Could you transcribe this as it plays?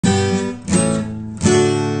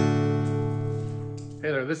Hey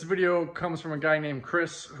there, this video comes from a guy named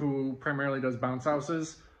Chris who primarily does bounce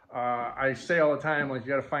houses. I say all the time, like, you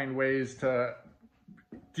gotta find ways to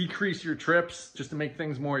decrease your trips just to make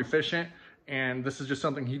things more efficient. And this is just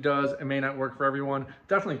something he does. It may not work for everyone.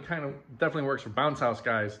 Definitely works for bounce house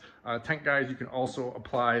guys. Tent guys, you can also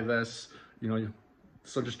apply this,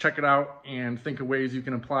 so just check it out and think of ways you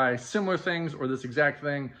can apply similar things or this exact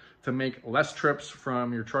thing to make less trips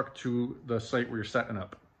from your truck to the site where you're setting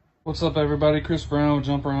up. What's up, everybody? Chris Brown with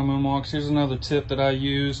Jump Around Moonwalks. Here's another tip that I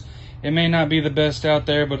use. It may not be the best out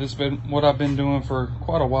there, but it's been what I've been doing for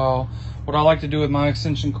quite a while. What I like to do with my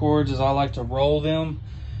extension cords is I like to roll them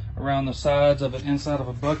around the sides of it inside of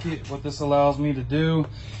a bucket. What this allows me to do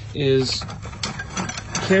is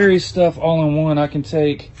carry stuff all in one. I can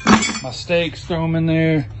take my stakes, throw them in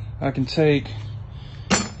there. I can take,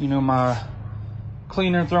 my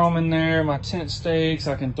cleaner, throw them in there, my tent stakes.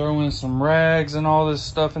 I can throw in some rags and all this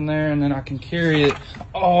stuff in there, and then I can carry it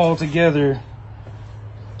all together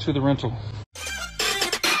to the rental.